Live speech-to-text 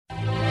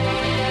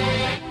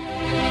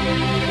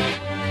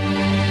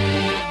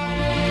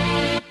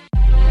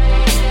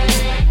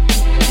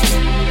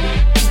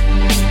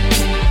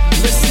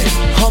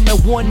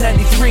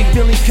193,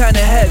 feeling kinda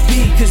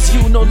heavy, cause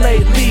you know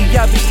lately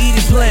I've been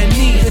eating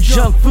plenty of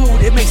junk food,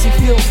 it makes me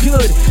feel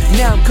good.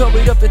 Now I'm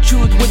covering up the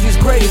truth with this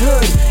gray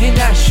hood, and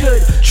I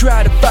should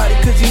try to fight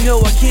it, cause you know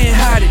I can't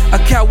hide it. A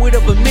coward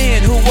of a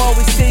man who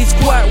always stays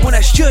quiet when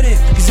I shouldn't,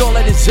 cause all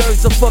I deserve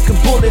is a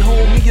fucking bullet.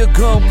 Hold me a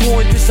gun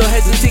point, just don't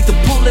hesitate to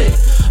pull it.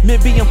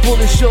 Maybe I'm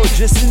pulling short,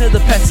 just another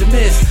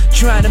pessimist,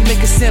 trying to make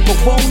a sample,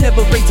 won't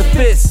ever raise a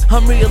fist.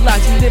 I'm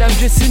realizing that I'm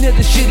just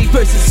another shitty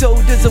person, so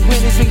does the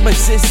winners make my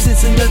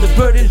existence another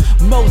burden?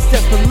 Most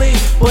definitely,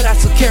 but I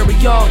still carry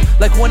on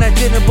like when I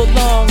didn't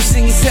belong,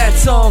 singing sad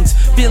songs,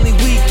 feeling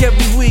weak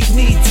every week,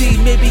 need tea.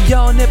 Maybe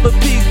I'll never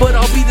be, but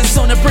I'll be the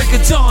son at break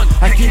of dawn.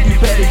 I can do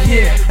better,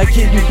 yeah, I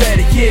can do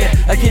better, yeah,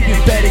 I can do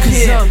better,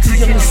 cause I'm too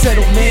young to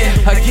settle, man.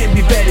 I can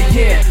be better,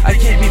 yeah, I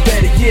can be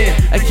better, yeah,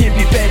 I can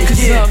be better,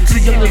 cause I'm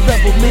too young to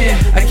level, man.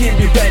 I can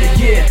do better,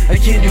 yeah, I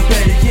can do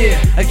better, yeah,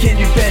 I can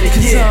do better,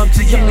 cause I'm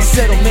too young to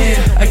settle, man.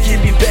 I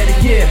can be better,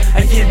 yeah,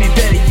 I can be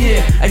better,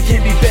 yeah, I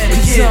can be better,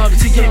 cause I'm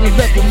too young to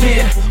level,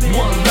 man.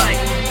 One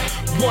life,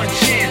 one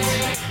chance,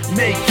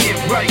 make it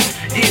right,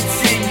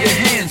 it's in your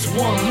hands.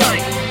 One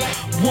life,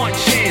 one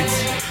chance,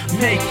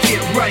 make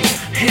it right,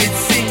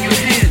 it's in your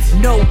hands.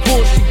 No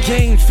bullshit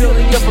games,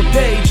 filling up a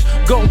page,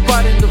 go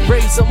right in the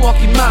race, I'm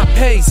walking my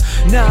pace.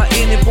 Not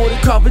in it for the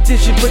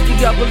competition, but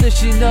the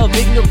abolition of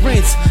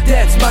ignorance,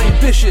 that's my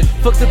ambition.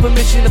 Fuck the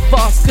permission of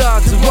false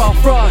gods and raw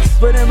frauds,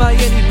 but am I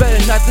any better?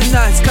 Not the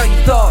nice guy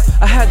you thought.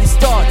 I had these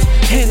thoughts,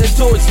 and the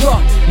door's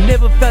locked,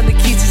 never found the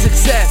key to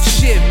success.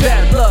 Shit,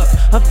 bad luck,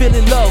 I'm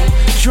feeling low,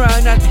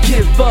 trying not to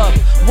give up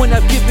when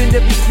I've given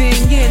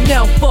everything in,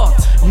 now I'm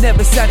fucked.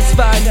 Never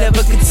satisfied,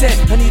 never content,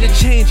 I need a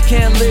change,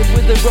 can't live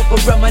with a rope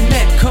around my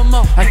neck. Come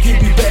on, I can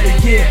do better,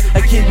 yeah,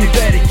 I can do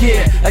better,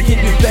 yeah, I can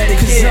do better,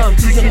 cause yeah, I'm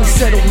too young to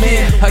settle,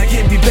 man. I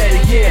can be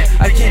better, yeah,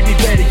 I can be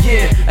better,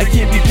 yeah, I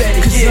can be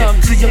better, cause yeah, I'm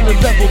too young to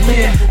level,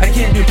 man. I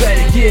can do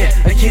better, yeah,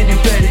 I can do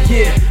better,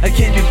 yeah, I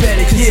can do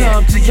better, cause yeah,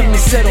 I'm too young to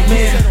settle,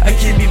 man. I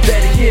can be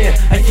better, yeah,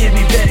 I can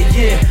be better,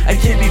 yeah, I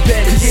can be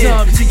better, cause yeah,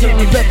 I'm too young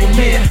to level,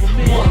 man.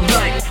 One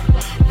life,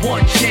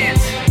 one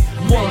chance,